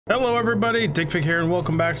Hello everybody, Digfig here, and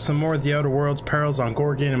welcome back to some more of the Outer Worlds Perils on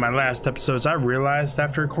Gorgon. In my last episodes, I realized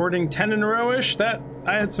after recording 10 in a row-ish that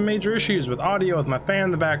I had some major issues with audio with my fan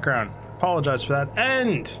in the background. Apologize for that,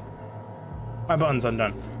 and my button's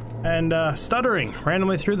undone. And stuttering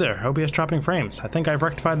randomly through there, OBS dropping frames. I think I've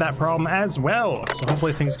rectified that problem as well, so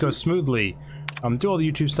hopefully things go smoothly. Do all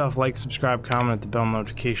the YouTube stuff, like, subscribe, comment, hit the bell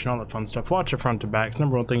notification, all that fun stuff. Watch it front to back. It's the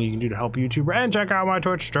 #1 thing you can do to help a YouTuber, and check out my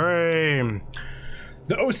Twitch stream.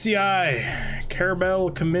 The OCI Caravelle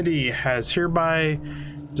Committee has hereby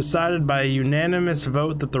decided by a unanimous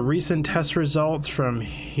vote that the recent test results from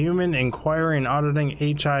Human Inquiry and Auditing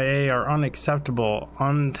HIA are unacceptable,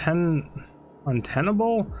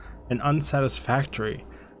 untenable, and unsatisfactory.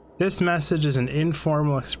 This message is an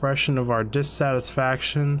informal expression of our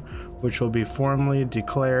dissatisfaction, which will be formally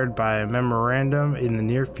declared by a memorandum in the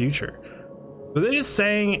near future. So they're just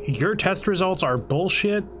saying your test results are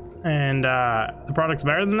bullshit and the product's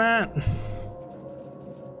better than that? And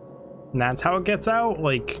that's how it gets out?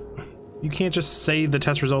 Like, you can't just say the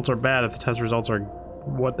test results are bad if the test results are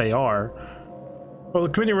what they are. Well,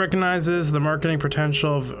 the committee recognizes the marketing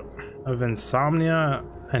potential of insomnia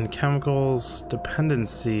and chemicals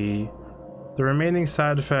dependency. The remaining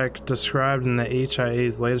side effects described in the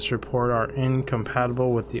HIA's latest report are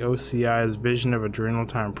incompatible with the OCI's vision of adrenal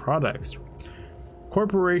time products.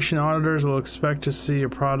 Corporation auditors will expect to see a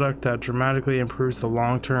product that dramatically improves the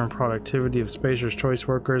long-term productivity of Spacer's Choice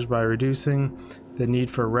workers by reducing the need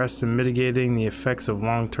for rest and mitigating the effects of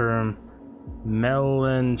long-term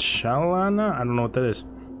melancholia. I don't know what that is.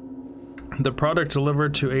 The product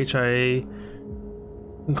delivered to HIA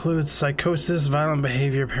includes psychosis, violent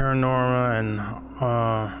behavior, paranoia, and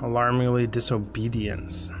alarmingly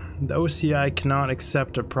disobedience. The OCI cannot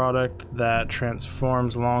accept a product that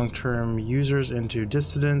transforms long-term users into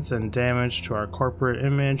dissidents, and damage to our corporate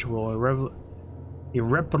image will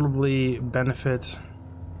irreparably benefit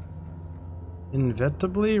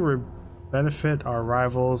our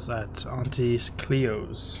rivals at Auntie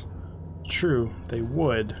Cleo's. True, they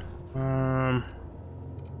would.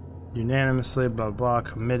 Unanimously, blah blah,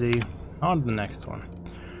 committee. On to the next one.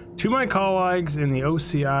 To my colleagues in the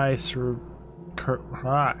OCI Cerebral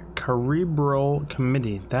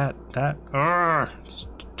Committee. It's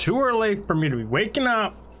too early for me to be waking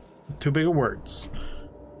up. Too big of words.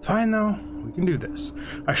 Fine though, we can do this.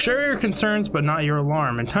 I share your concerns, but not your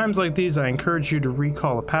alarm. In times like these, I encourage you to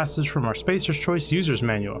recall a passage from our Spacer's Choice User's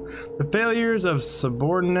Manual. The failures of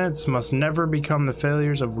subordinates must never become the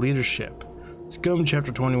failures of leadership. Scum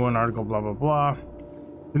Chapter 21, Article blah blah blah.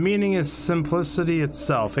 The meaning is simplicity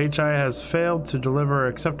itself. HIA has failed to deliver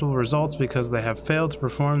acceptable results because they have failed to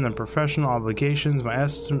perform their professional obligations. My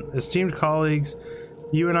esteemed colleagues,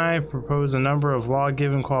 you and I propose a number of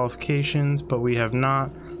law-given qualifications, but we have not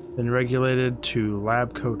been regulated to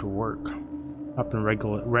lab coat work. Not been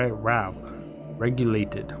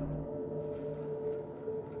regulated.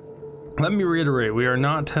 Let me reiterate, we are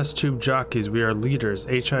not test tube jockeys, we are leaders.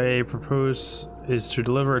 HIA propose is to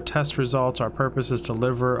deliver test results. Our purpose is to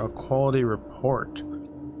deliver a quality report.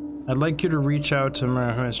 I'd like you to reach out to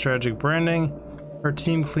my strategic branding. Our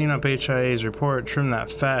team clean up HIA's report, trim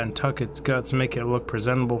that fat and tuck its guts, make it look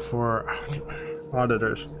presentable for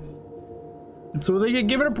auditors. So they get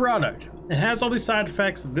given a product. It has all these side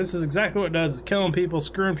effects. This is exactly what it does. It's killing people,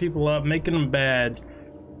 screwing people up, making them bad.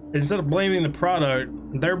 Instead of blaming the product,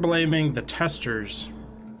 they're blaming the testers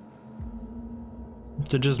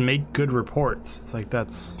to just make good reports. It's like,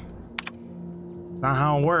 that's not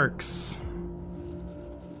how it works.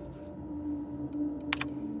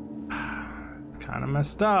 It's kind of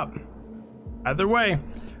messed up. Either way,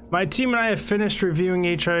 my team and I have finished reviewing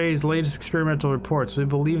HIA's latest experimental reports. We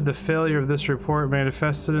believe the failure of this report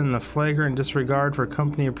manifested in the flagrant disregard for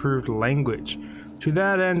company-approved language. To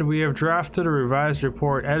that end, we have drafted a revised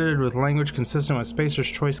report edited with language consistent with Spacer's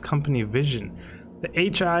Choice Company vision. The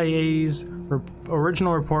HIA's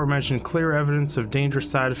original report mentioned clear evidence of dangerous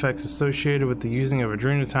side effects associated with the using of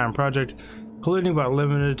adrenal time project, including but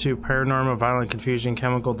limited to paranormal, violent confusion,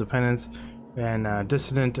 chemical dependence, and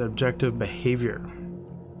dissident objective behavior.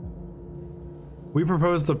 We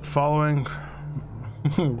propose the following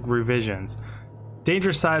revisions.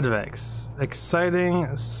 Dangerous side effects. Exciting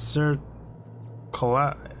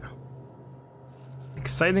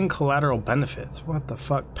collateral benefits. What the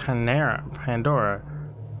fuck? Pandora.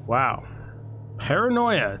 Wow.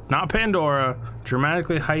 Paranoia. It's not Pandora.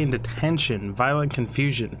 Dramatically heightened attention. Violent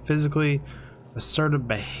confusion. Physically assertive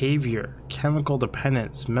behavior. Chemical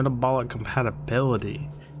dependence. Metabolic compatibility.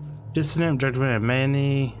 Dissonant objective.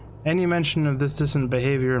 Any mention of this dissonant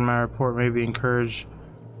behavior in my report may be encouraged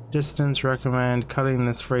Distance, recommend cutting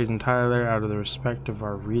this phrase entirely out of the respect of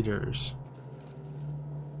our readers.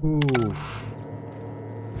 Ooh.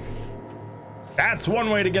 That's one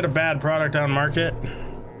way to get a bad product on market.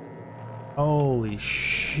 Holy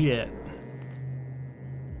shit.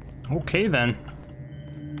 Okay then.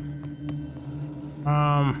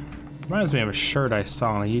 Reminds me of a shirt I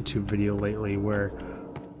saw on a YouTube video lately where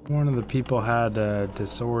one of the people had a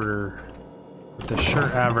disorder. The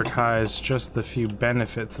shirt advertised just the few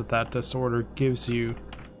benefits that that disorder gives you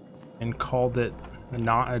and called it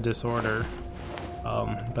not a disorder,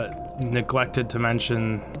 but neglected to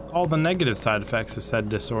mention all the negative side effects of said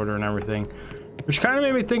disorder and everything, which kind of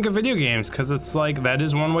made me think of video games, because it's like that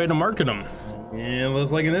is one way to market them. Yeah, it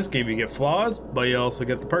looks like in this game you get flaws, but you also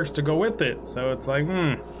get the perks to go with it, so it's like,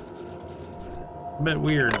 a bit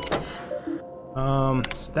weird.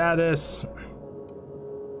 Status.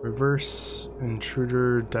 Reverse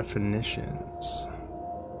intruder definitions.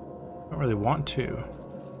 Don't really want to.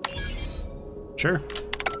 Sure.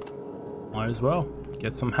 Might as well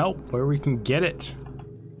get some help where we can get it.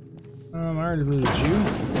 I already looted you.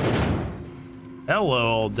 Hello,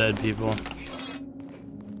 all dead people.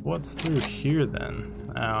 What's through here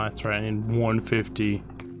then? Oh, that's right. I need 150.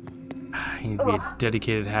 I need to be a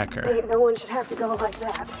dedicated hacker. Ain't no one should have to go like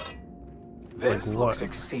that. This like looks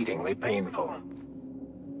exceedingly painful.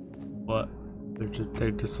 What?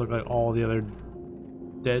 They just look like all the other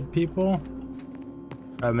dead people?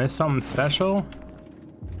 I missed something special?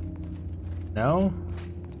 No?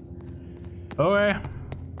 Okay.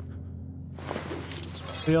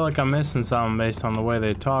 Feel like I'm missing something based on the way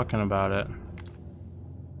they're talking about it.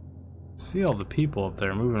 See all the people up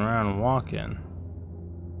there moving around and walking.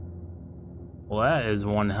 Well, that is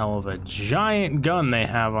one hell of a giant gun they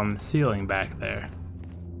have on the ceiling back there.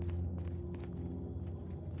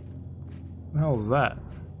 What the hell is that?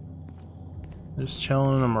 Just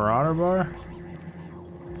chilling in a marauder bar?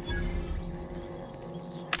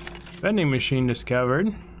 Vending machine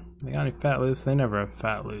discovered. They got any fat loots? They never have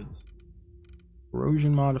fat loots.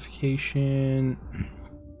 Corrosion modification.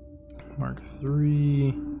 Mark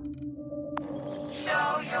 3.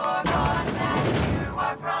 Show your boss that you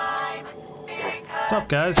are prime. What's up,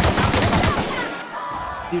 guys?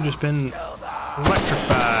 You've just been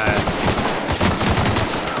electrified.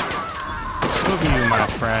 Look at you, my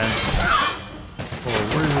friend. Oh,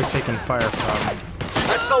 where are you taking fire from?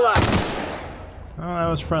 Let's go left. Oh, that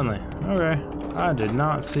was friendly. Okay. I did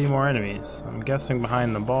not see more enemies. I'm guessing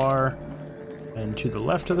behind the bar and to the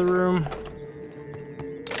left of the room.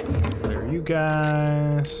 There are you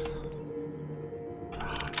guys.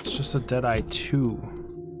 It's just a Deadeye 2.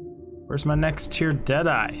 Where's my next tier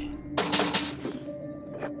Deadeye?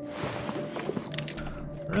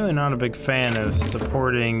 Really not a big fan of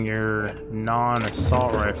supporting your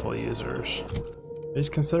non-assault rifle users. Is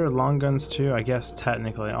considered long guns too? I guess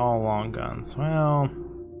technically all long guns. Well,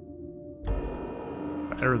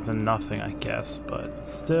 better than nothing, I guess, but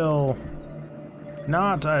still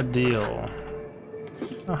not ideal.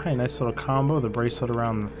 Oh, hey, nice little combo. The bracelet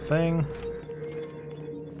around the thing.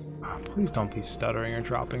 Oh, please don't be stuttering or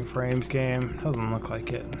dropping frames, game. Doesn't look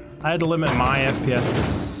like it. I had to limit my FPS to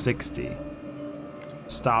 60.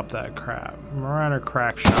 Stop that crap. Marauder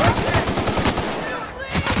crack shot.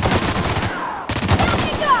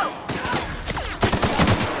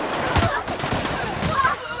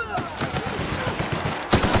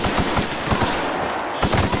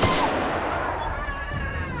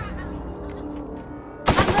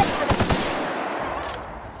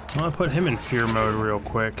 I'm gonna put him in fear mode real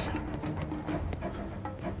quick.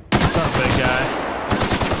 What's up, big guy?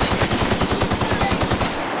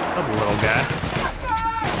 What's up, little guy?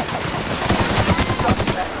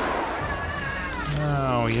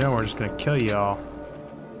 Oh, you know we're just gonna kill y'all.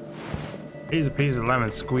 Here's a piece of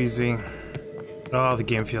lemon squeezy. Oh, the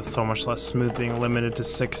game feels so much less smooth being limited to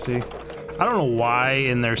 60. I don't know why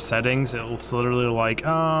in their settings it's literally like,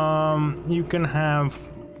 you can have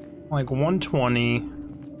like 120,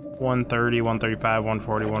 130, 135,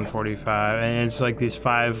 140, 145, and it's like these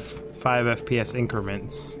 5 FPS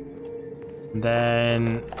increments. And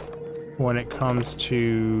then when it comes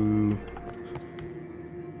to,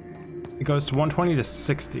 it goes to 120 to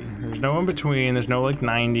 60. There's no in between. There's no like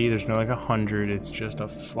 90. There's no like 100. It's just a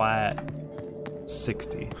flat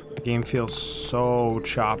 60. The game feels so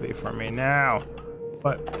choppy for me now,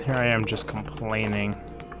 but here I am just complaining.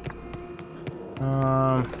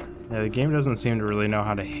 Yeah, the game doesn't seem to really know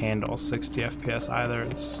how to handle 60 FPS either.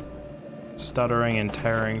 It's stuttering and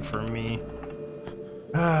tearing for me.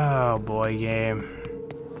 Oh boy, game.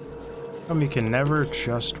 You can never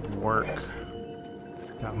just work.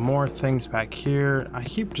 Got more things back here. I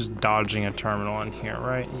keep just dodging a terminal in here,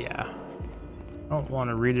 right? Yeah. Don't want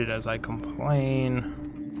to read it as I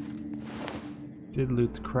complain. Did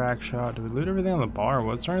loot the crack shot. Did we loot everything on the bar?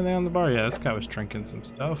 Was there anything on the bar? Yeah, this guy was drinking some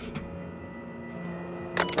stuff.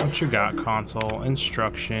 What you got, console?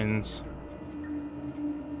 Instructions.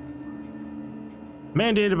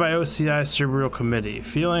 Mandated by OCI Cerebral Committee.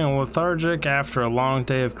 Feeling lethargic after a long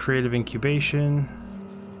day of creative incubation.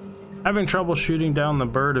 Having trouble shooting down the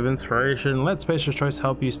bird of inspiration. Let Spacer's Choice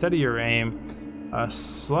help you steady your aim. A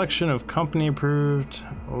selection of company-approved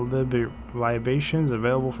libations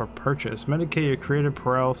available for purchase. Medicate your creative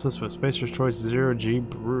paralysis with Spacer's Choice 0G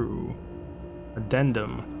Brew.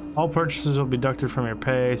 Addendum. All purchases will be deducted from your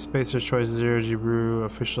pay. Spacer's Choice 0G Brew.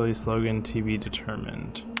 Officially slogan TB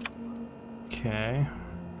determined. Okay.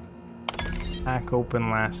 Hack open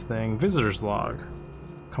last thing. Visitor's log.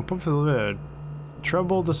 Composite.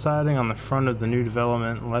 Trouble deciding on the front of the new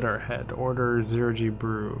development letterhead. Order 0G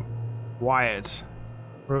Brew. Wyatt.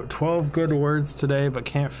 Wrote 12 good words today, but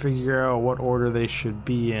can't figure out what order they should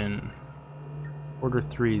be in. Order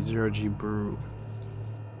 3, 0G Brew.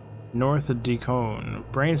 North of Decone.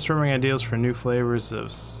 Brainstorming ideas for new flavors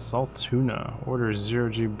of salt tuna. Order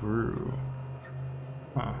 0G Brew.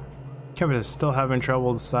 Huh. Campus is still having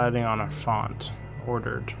trouble deciding on a font.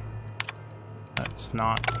 Ordered. That's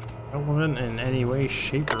not relevant in any way,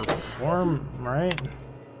 shape, or form, right?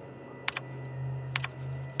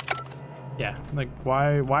 Yeah, like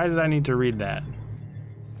why did I need to read that?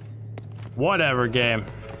 Whatever, game.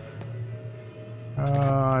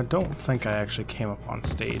 I don't think I actually came up on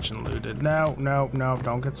stage and looted. No,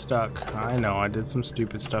 don't get stuck. I know, I did some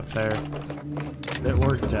stupid stuff there. It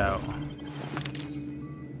worked out.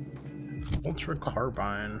 Ultra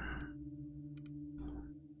carbine.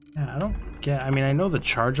 Yeah, I don't get, I mean, I know the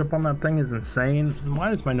charge up on that thing is insane. Why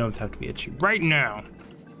does my nose have to be itchy right now?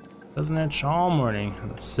 Doesn't itch all morning.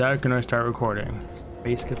 And the second I start recording,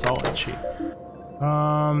 face gets all itchy.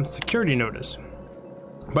 Security notice.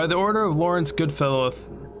 By the order of Lawrence Goodfellow,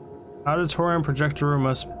 auditorium projector room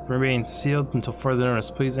must remain sealed until further notice.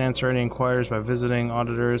 Please answer any inquiries by visiting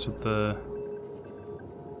auditors with the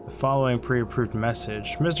following pre-approved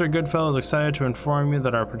message. Mr. Goodfellow is excited to inform you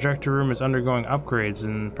that our projector room is undergoing upgrades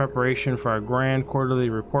in preparation for our grand quarterly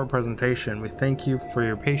report presentation. We thank you for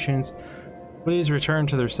your patience. Please return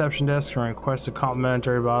to the reception desk and request a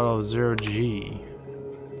complimentary bottle of 0G.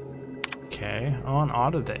 Okay, on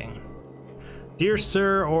auditing. Dear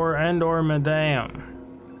Sir or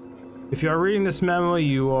Madame, if you are reading this memo,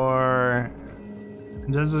 you are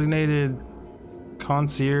designated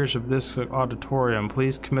concierge of this auditorium.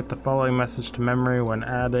 Please commit the following message to memory when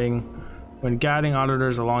guiding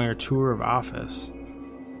auditors along your tour of office.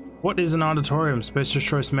 What is an auditorium? Spacer's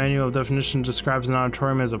Choice Manual of Definition describes an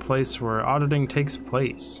auditorium as a place where auditing takes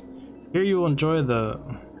place. Here you will enjoy the...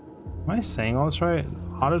 Am I saying all this right?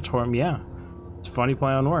 Auditorium, yeah. It's a funny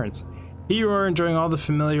play on words. Here you are enjoying all the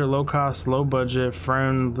familiar, low-cost, low-budget,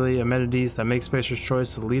 friendly amenities that make Spacer's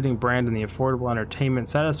Choice the leading brand in the affordable entertainment.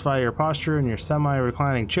 Satisfy your posture in your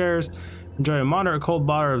semi-reclining chairs. Enjoy a moderate cold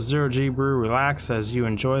bottle of 0G Brew. Relax as you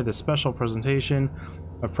enjoy the special presentation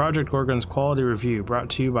of Project Gorgon's Quality Review, brought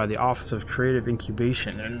to you by the Office of Creative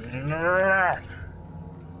Incubation.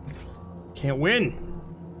 Can't win!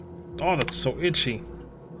 Oh, that's so itchy.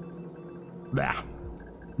 Bah.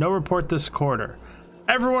 No report this quarter.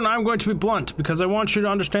 Everyone, I'm going to be blunt, because I want you to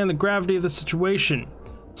understand the gravity of the situation.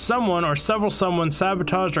 Someone, or several someone,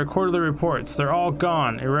 sabotaged our quarterly reports. They're all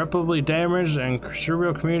gone, irreparably damaged, and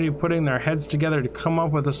cerebral community putting their heads together to come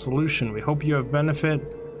up with a solution. We hope you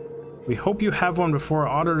have one before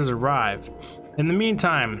auditors arrive. In the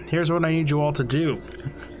meantime, here's what I need you all to do.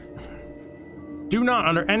 Do not,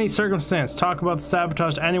 under any circumstance, talk about the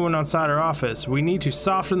sabotage to anyone outside our office. We need to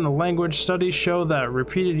soften the language. Studies show that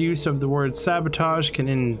repeated use of the word sabotage can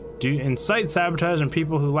incite sabotage in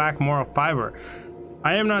people who lack moral fiber.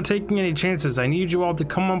 I am not taking any chances. I need you all to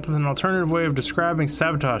come up with an alternative way of describing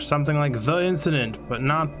sabotage, something like the incident, but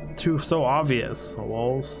not too so obvious.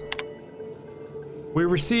 Lols. We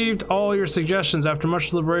received all your suggestions. After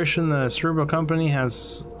much deliberation, the Cerebral Company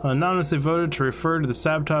has anonymously voted to refer to the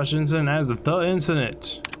sabotage incident as the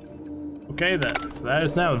incident. Okay then, so that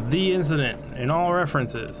is now the incident in all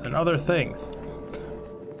references and other things.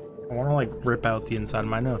 I want to like rip out the inside of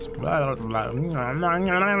my nose.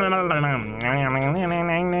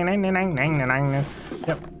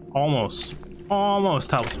 Yep,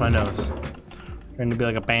 almost helps my nose. Trying to be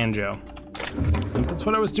like a banjo. And that's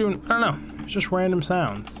what I was doing. I don't know. Just random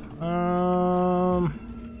sounds.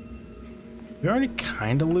 We already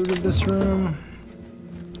kind of looted this room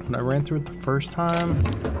when I ran through it the first time.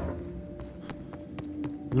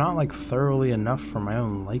 Not like thoroughly enough for my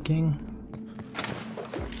own liking.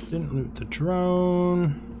 Didn't loot the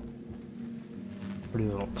drone. Pretty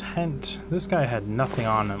little tent. This guy had nothing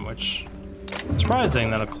on him, which is surprising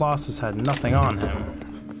that a Colossus had nothing on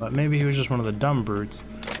him. But maybe he was just one of the dumb brutes.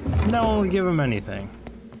 No one would give him anything.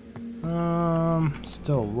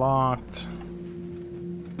 Still locked.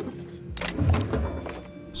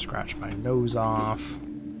 Scratch my nose off.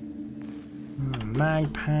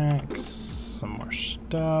 Mag packs. Some more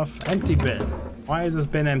stuff. Empty bin. Why is this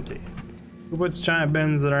bin empty? Who puts giant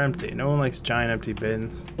bins that are empty? No one likes giant empty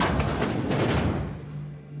bins.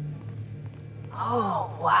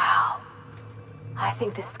 Oh, wow. I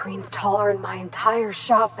think this screen's taller than my entire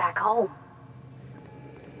shop back home.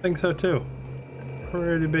 I think so too.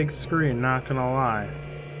 Pretty big screen, not gonna lie.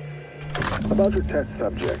 About your test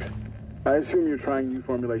subjects, I assume you're trying new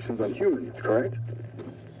formulations on humans, correct?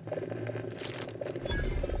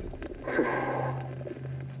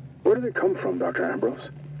 Where do they come from, Dr.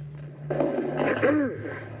 Ambrose?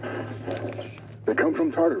 They come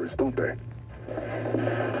from Tartarus, don't they?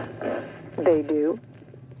 They do?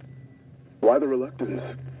 Why the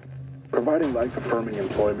reluctance? Providing life-affirming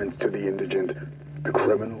employment to the indigent, the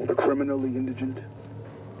criminal, the criminally indigent?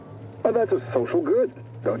 Well, that's a social good,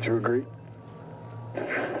 don't you agree?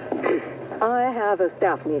 I have a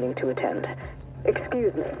staff meeting to attend.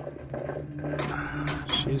 Excuse me.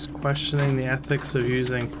 She's questioning the ethics of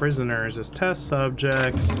using prisoners as test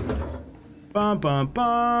subjects. Bum, bum,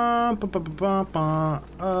 bum, bum, bum, bum, bum.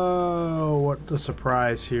 Oh, what a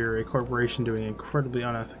surprise here. A corporation doing incredibly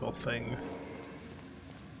unethical things.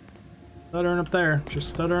 Stuttering up there. Just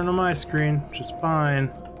stuttering on my screen, which is fine.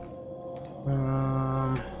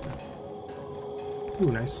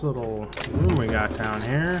 Ooh, nice little room we got down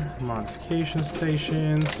here. Modification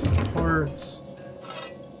stations, parts.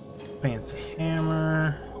 Fancy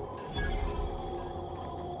hammer.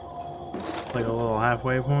 Like a little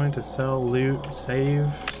halfway point to sell, loot,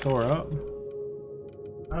 save, store up.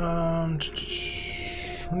 What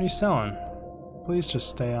are you selling? Please just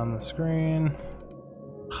stay on the screen.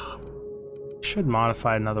 Should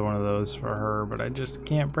modify another one of those for her, but I just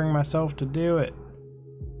can't bring myself to do it.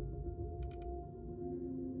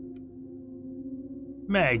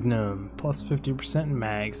 Magnum, plus 50%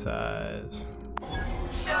 mag size.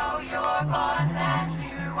 Show your boss that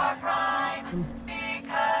you are prime,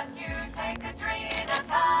 because you take Adrena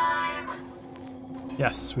time.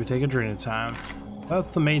 Yes, we take Adrena time. That's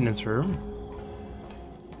the maintenance room.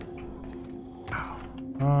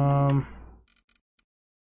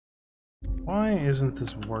 Why isn't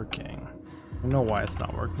this working? I know why it's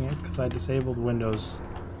not working. It's because I disabled Windows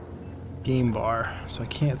game bar, so I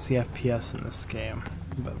can't see FPS in this game.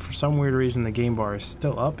 But for some weird reason, the game bar is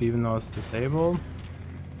still up, even though it's disabled.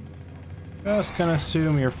 Just gonna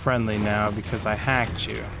assume you're friendly now because I hacked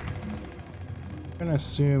you. Gonna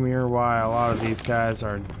assume you're why a lot of these guys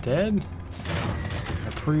are dead.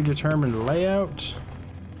 A predetermined layout.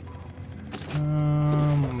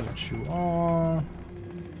 I'll let you all.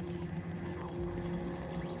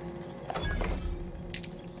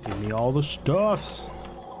 Give me all the stuffs.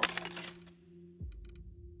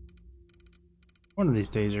 One of these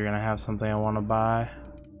days you're gonna have something I want to buy.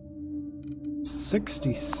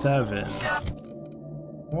 67.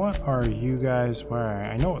 What are you guys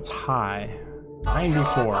wearing? I know it's high.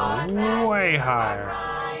 94. Way higher.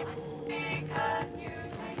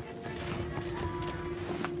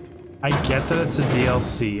 I get that it's a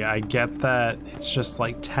DLC. I get that it's just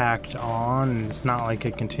like tacked on and it's not like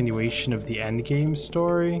a continuation of the endgame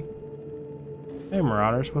story. Hey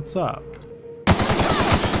Marauders, what's up?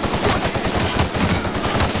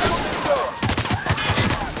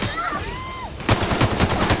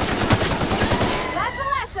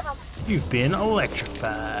 You've been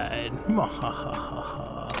electrified.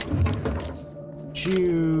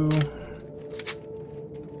 Chew.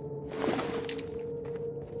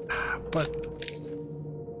 But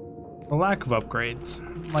the lack of upgrades.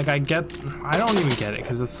 Like I don't even get it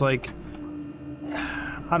because it's like,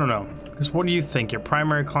 I don't know. Because what do you think? Your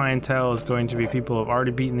primary clientele is going to be people who have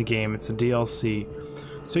already beaten the game. It's a DLC.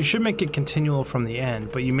 So you should make it continual from the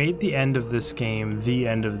end. But you made the end of this game the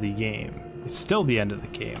end of the game. It's still the end of the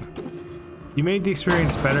game. You made the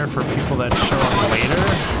experience better for people that show up later,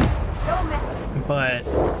 but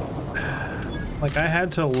like I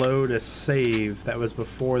had to load a save that was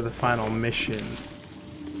before the final missions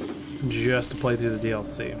just to play through the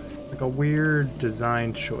DLC. It's like a weird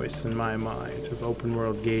design choice in my mind of open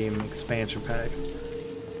world game expansion packs.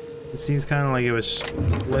 It seems kind of like it was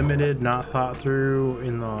limited, not thought through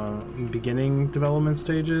in the beginning development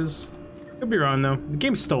stages. Could be wrong though. The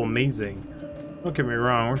game's still amazing. Don't get me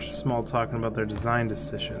wrong, we're just small talking about their design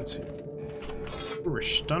decisions. We're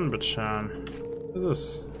stunned, but Sean. What is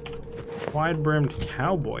this? Wide-brimmed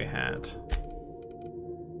cowboy hat.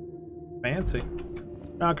 Fancy.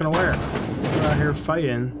 Not gonna wear it. We're out here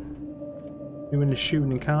fighting, doing the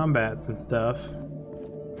shooting and combats and stuff.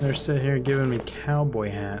 They're sitting here giving me cowboy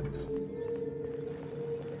hats.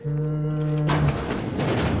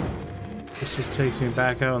 This just takes me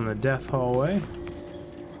back out in the death hallway.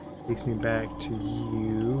 Takes me back to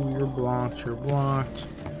you. You're blocked, you're blocked.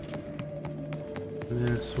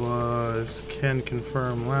 This was can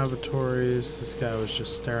confirm lavatories. This guy was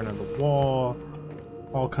just staring at the wall.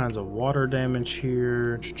 All kinds of water damage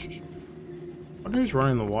here. I wonder who's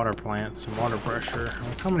running the water plants and water pressure.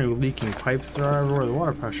 Like how many leaking pipes there are everywhere. The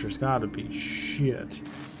water pressure's gotta be shit.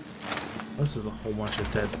 This is a whole bunch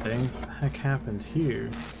of dead things. What the heck happened here?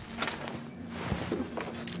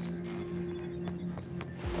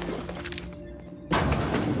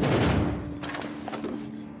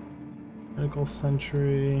 Medical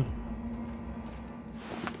sentry.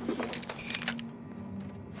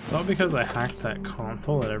 It's all because I hacked that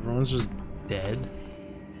console that everyone's just dead.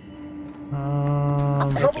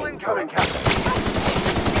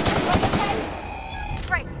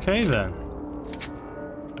 Okay then.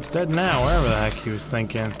 It's dead now, wherever the heck he was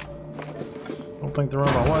thinking. I don't think the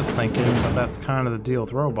robot was thinking, but that's kind of the deal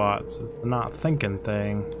with robots, is the not thinking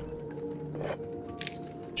thing.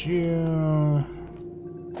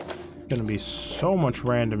 Gonna be so much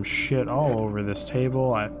random shit all over this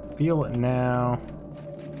table. I feel it now.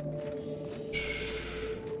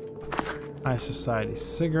 High society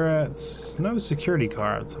cigarettes. No security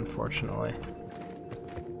cards, unfortunately.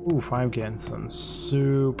 Oof, I'm getting some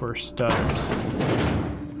super stutters.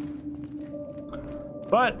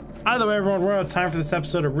 But either way, everyone, we're out of time for this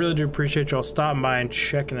episode. I really do appreciate y'all stopping by and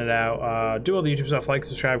checking it out. Do all the YouTube stuff, like,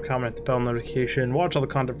 subscribe, comment, hit the bell notification, watch all the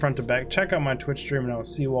content front to back, check out my Twitch stream, and I will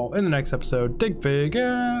see you all in the next episode. Digfig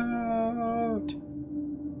out!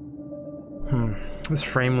 This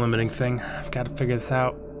frame limiting thing, I've got to figure this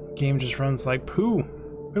out. The game just runs like poo.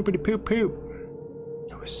 Poopity poop poop.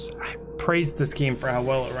 I praised this game for how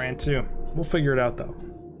well it ran too. We'll figure it out though.